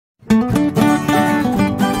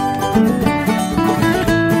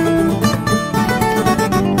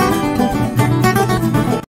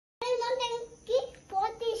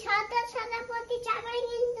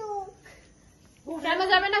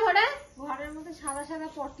সাদা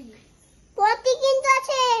পটি পটি কিন্তু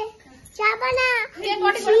আছে চাপা না কে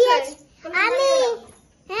পটি করেছে আমি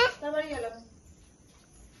হ্যাঁ তারপরে গেলাম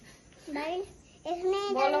ভাই এখানে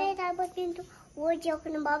দাঁড়িয়ে তারপর কিন্তু ওই যে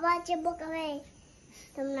ওখানে বাবা আছে বকাবে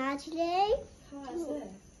তুমি না ছিলে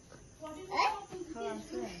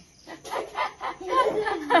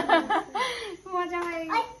মজা হয়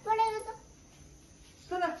এই পড়ে গেল তো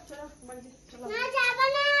চলো চলো বাড়ি চলো না যাবা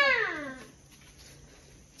না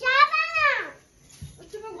যাবা না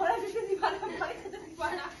তুমি ঘরে ঢুকে দিবা না ভয় খেতে দিবা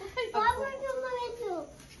না বাবা তুমি একটু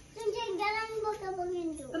তুমি যে গেলাম বকাবো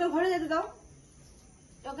কিন্তু তাহলে ঘরে যেতে দাও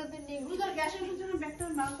তোকে তো নেই গুদার গ্যাসের জন্য ব্যাগটা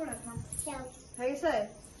নাল করে রাখলাম যাও হয়ে গেছে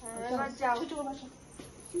এবার যাও ছুটি বসো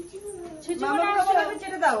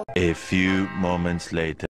A few moments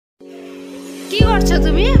later. কি করছো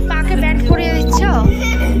তুমি? পাকে ব্যাট পরিয়ে দিচ্ছ?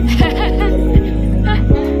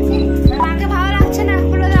 পাকে ভালো লাগছে না,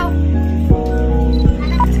 খুলে দাও।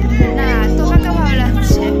 না, তোমাকে ভালো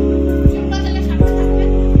লাগছে।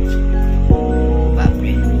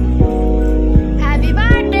 বাপরে। Happy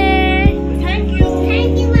birthday. থ্যাংক ইউ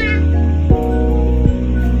মা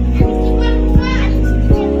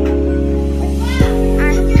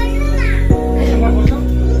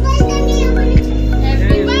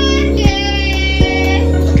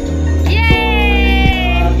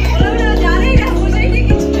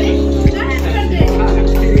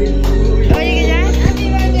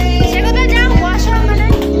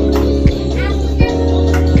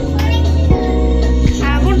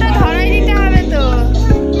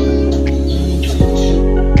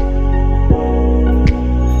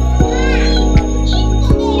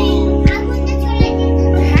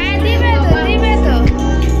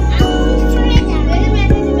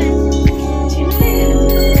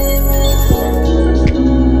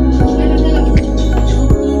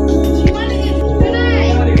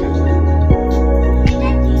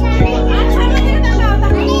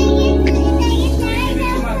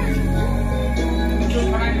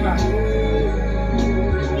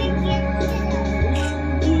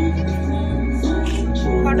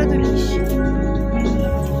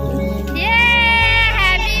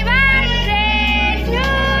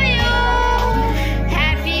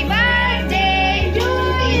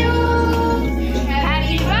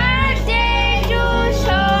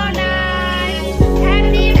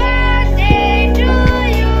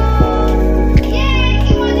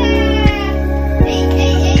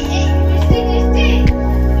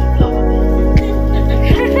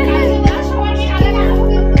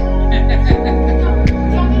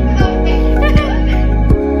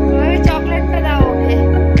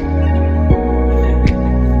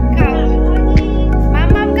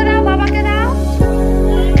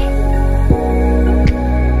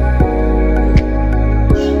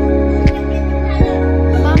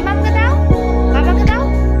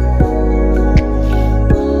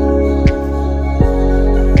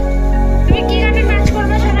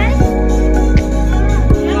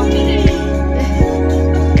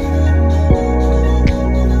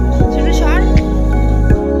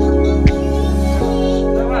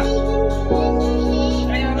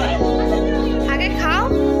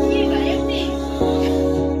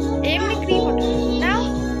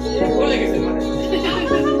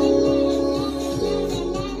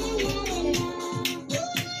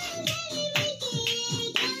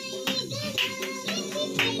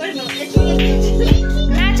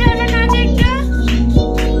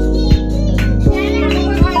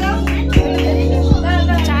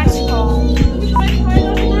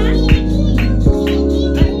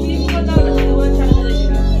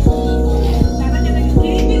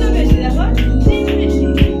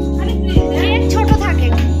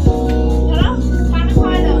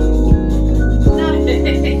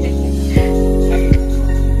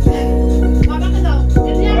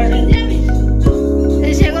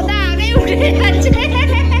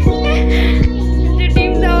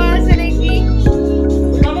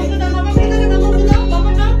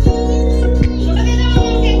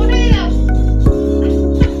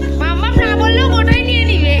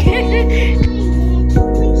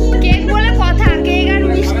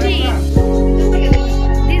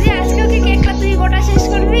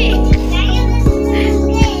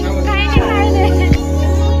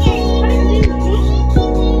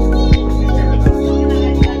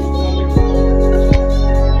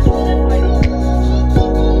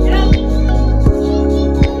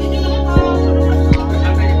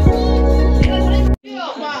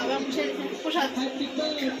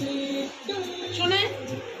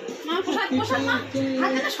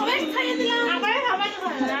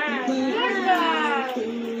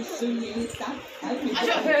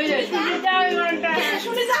আচ্ছা হয়ে যায়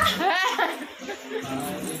শুনে যা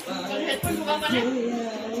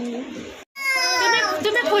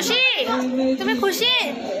তুমি খুশি? তুমি খুশি?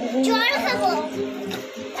 জল খাবো।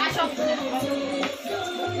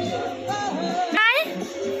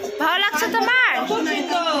 ভালো লাগছে তোমার?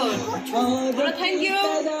 Thank you.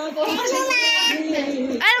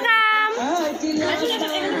 ওয়েলকাম।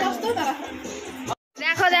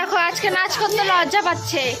 দেখো দেখো আজকে নাচ করতে লজ্জা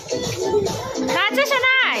পাচ্ছে। নাচে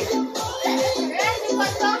শোনাই।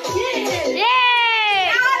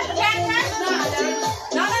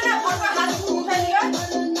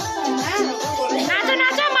 নাচো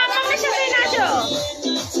নাচো মামার সাথে নাচো।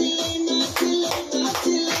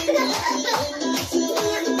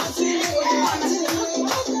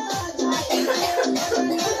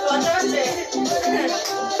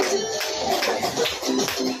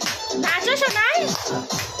 নাচো শোনাই।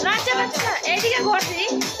 লজ্জা পাচ্ছে এইদিকে ঘুরছি।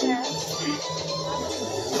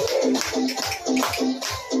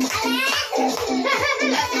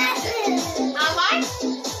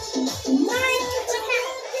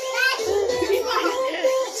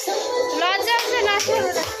 লজ্জা হচ্ছে নাচতে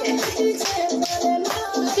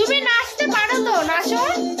তুমি নাচতে পারো তো? নাচো,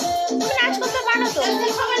 তুমি নাচ করতে পারো তো?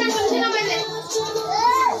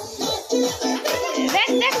 দেখ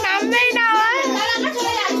দেখ নামবেই না।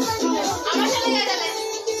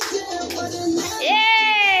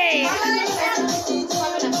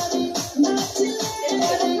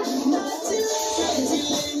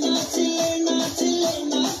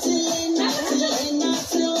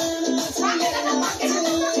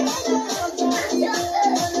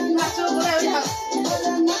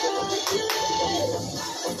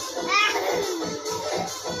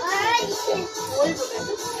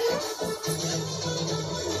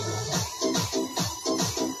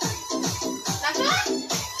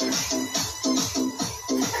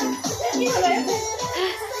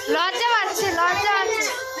 লজ্জা পাচ্ছে লজ্জা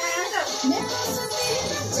পাচ্ছে।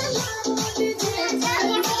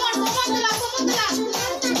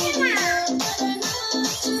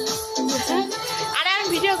 আরে আমি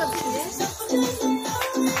ভিডিও করছি।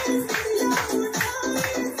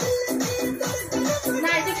 না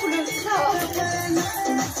এটা ফুল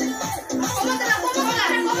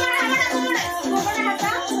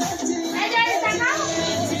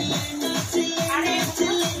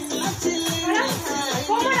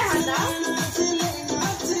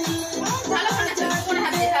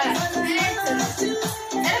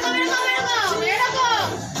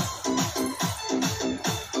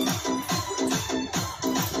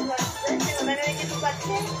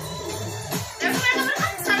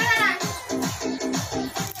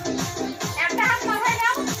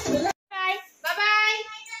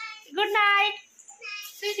Good night.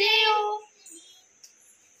 See you.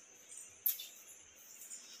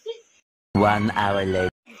 1 hour later.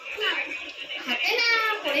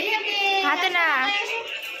 হাতে না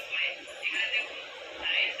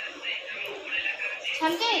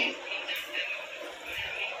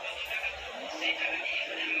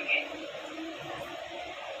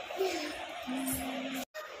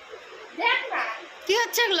কি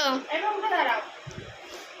হচ্ছে এগুলো?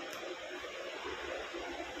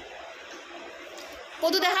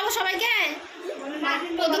 পদু দেখাবো সবাইকে?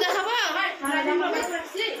 পদু দেখাবো?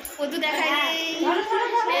 পদু দেখাই।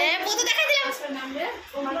 পদু দেখাই দিলাম।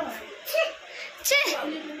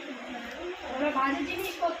 বাজে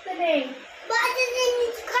জিনিস করতে নেই। বাজে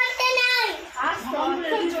জিনিস করতে নাই।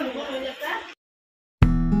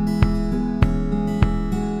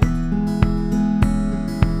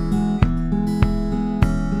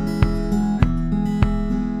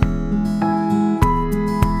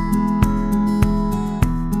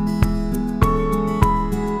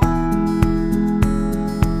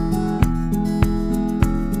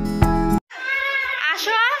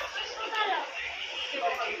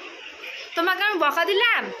 তোমাকে আমি বকা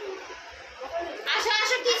দিলাম? আসো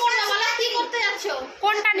আসো, কি করবে বলো? কি করতে যাচ্ছ?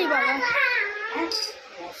 কোনটা নিব?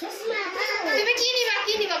 তুমি কি নিবা?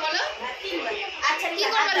 কি নিবা বলো? আচ্ছা কি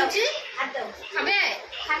করবে? লুচি খাবে?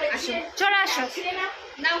 আসো চলে আসো।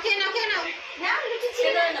 নাও খেয়ে নাও, খেয়ে নাও।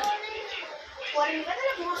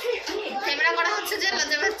 ক্যামেরা করা হচ্ছে যে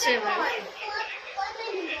লজ্জা পাচ্ছে।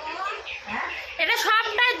 এটা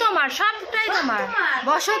সবটাই তোমার, সবটাই তোমার।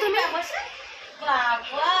 বসো তুমি।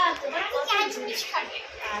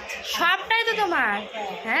 সবটাই তো তোমার।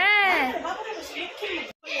 হ্যাঁ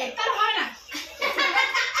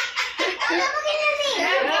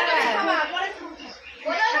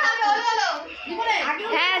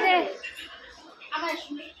হ্যাঁ দে।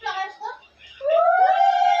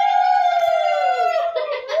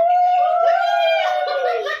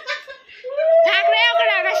 থাক রে, ওকে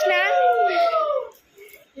রাখাস না।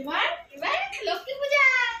 এবার লক্ষ্মী পূজা,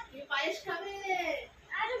 পায়েস খাবে।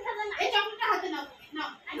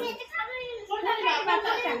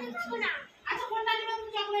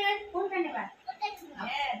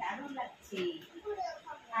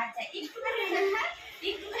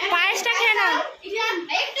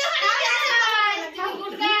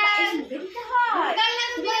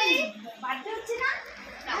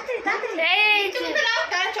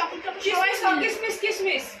 কিশমিশ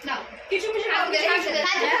কিশমিশ না কিছু কিছু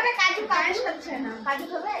কাজু খাচ্ছে না কাজু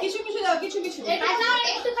খাবে কিছু কিছু দাও কিছু কিছু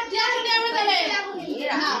একটু টিয়া চলে আমরা তাহলে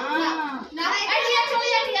না না এই টিয়া চলে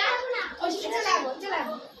যা টিয়া ওই চলে লাগো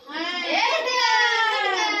এই টিয়া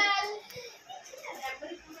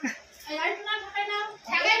এই আর না ঢাকাই না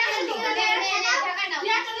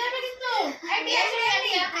টিয়া চলে যাবে কিন্তু এই টিয়া চলে যা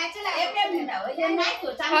টিয়া চলে এমনি দাও ওই যে নাই তো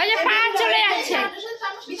ওই যে পা চলে যাচ্ছে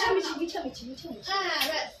মিছা হ্যাঁ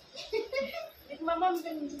বাস মামা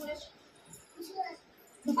মিটা নিচে পড়ে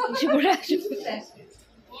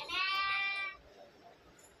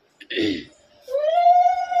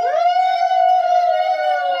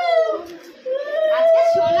আজকে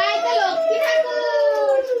সোনাই তো লক্ষ্মী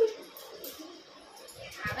ঠাকুর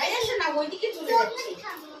আবার এসো না ওইদিকে চলে যাচ্ছি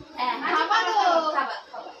হ্যাঁ খাবা তো খাবা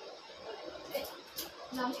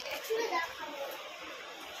নাও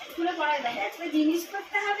খুলে পড়াই দাও একটা জিনিস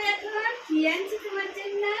করতে হবে এখন কি আনছি তোমার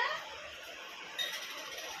জন্য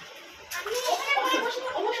আমি এখানে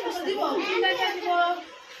বসে দিব কিনাটা দিব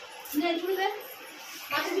নে শুরু দে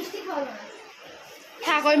মাছ মিষ্টি খাওয়াবো না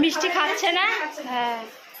থাক ওই মিষ্টি খাচ্ছে না হ্যাঁ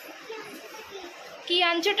কি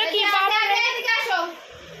আনছোটা কি বাবা এদিকে আসো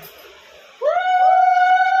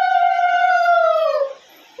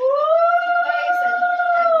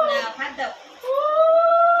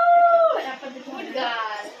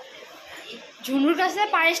ঝুনুর কাছে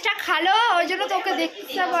পায়েসটা খালো ওই জন্য তোকে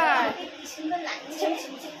দেখছিস আবার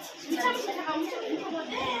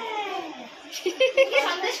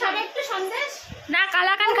না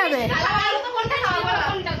কালাকান খাবে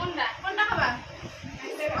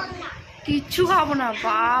কিচ্ছু খাবো না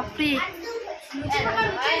বাপরে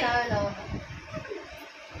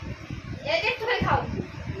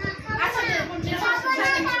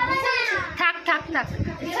থাক থাক থাক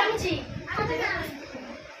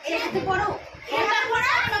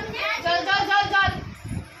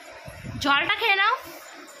জলটা খেয়ে নাও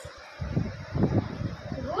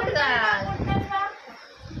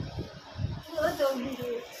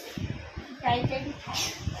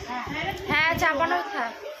হ্যাঁ চাপানো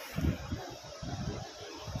থাক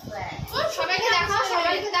সবাইকে দেখাও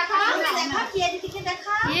এদিকে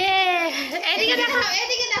দেখাও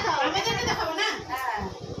এদিকে দেখাও আমাদেরকে দেখাবো না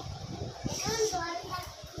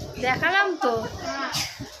দেখালাম তো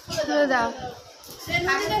দাও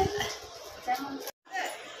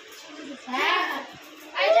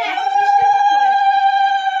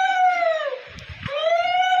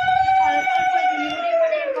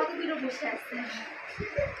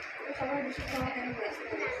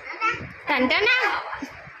টানটানা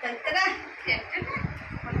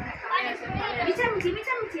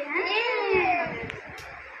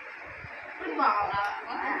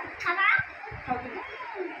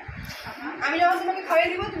আমি যখন তোমাকে খাইয়ে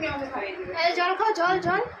দিব তুমি আমাকে খাইয়ে দিবে জল খাও জল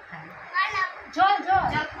জল জল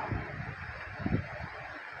জল খাও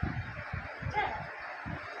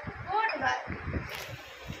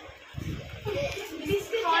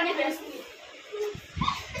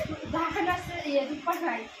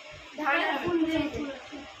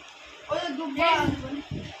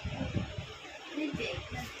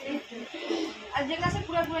আর যে গাছে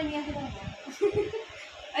পুরা পুরা নিয়ে আসে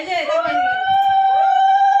এই যে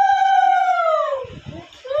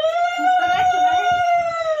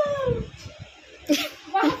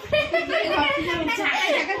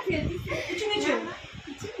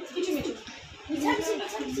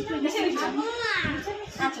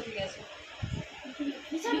আচ্ছা ঠিক আছে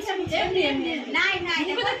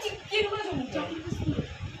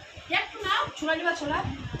ছোলা দিবা ছোলা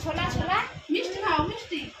ছোলা ছোলা মিষ্টি খাও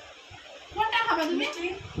মিষ্টি কোনটা খাবা তুমি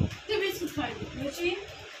তুই বিস্কুট খাই মিষ্টি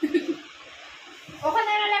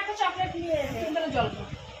ওখানে এলে একটা চকলেট নিয়ে এলে জল খাও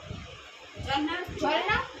জল না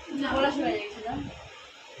গলা শুকিয়ে গেছে না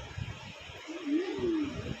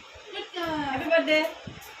হ্যাপি বার্থডে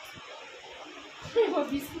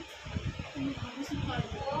বিস্কুট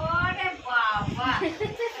ওরে বাবা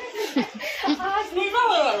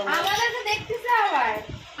আমাদেরকে দেখতেছে আবার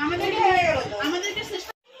আমাদেরকে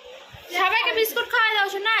সবাইকে বিস্কুট খাওয়া দাও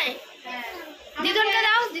শোনাই দিদনকে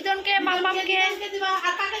দাও দিদনকে মামাকে দিবা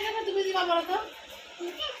আর কাকে কাকে তুমি দিবা বলো তো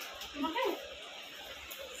তোমাকে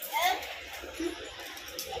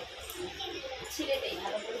ছিড়ে দেই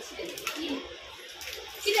ভালো করে ছিড়ে দেই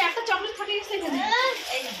কি রে একটা চকলেট থাকে গেছে এখানে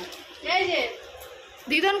এই যে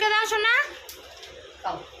দিদনকে দাও শোনা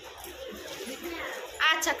খাও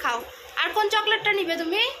আচ্ছা খাও আর কোন চকলেটটা নিবে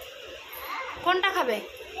তুমি কোনটা খাবে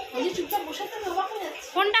এই যে চুপচাপ বসে তো অবাক হয়ে যাচ্ছে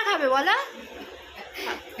কোনটা খাবে বলো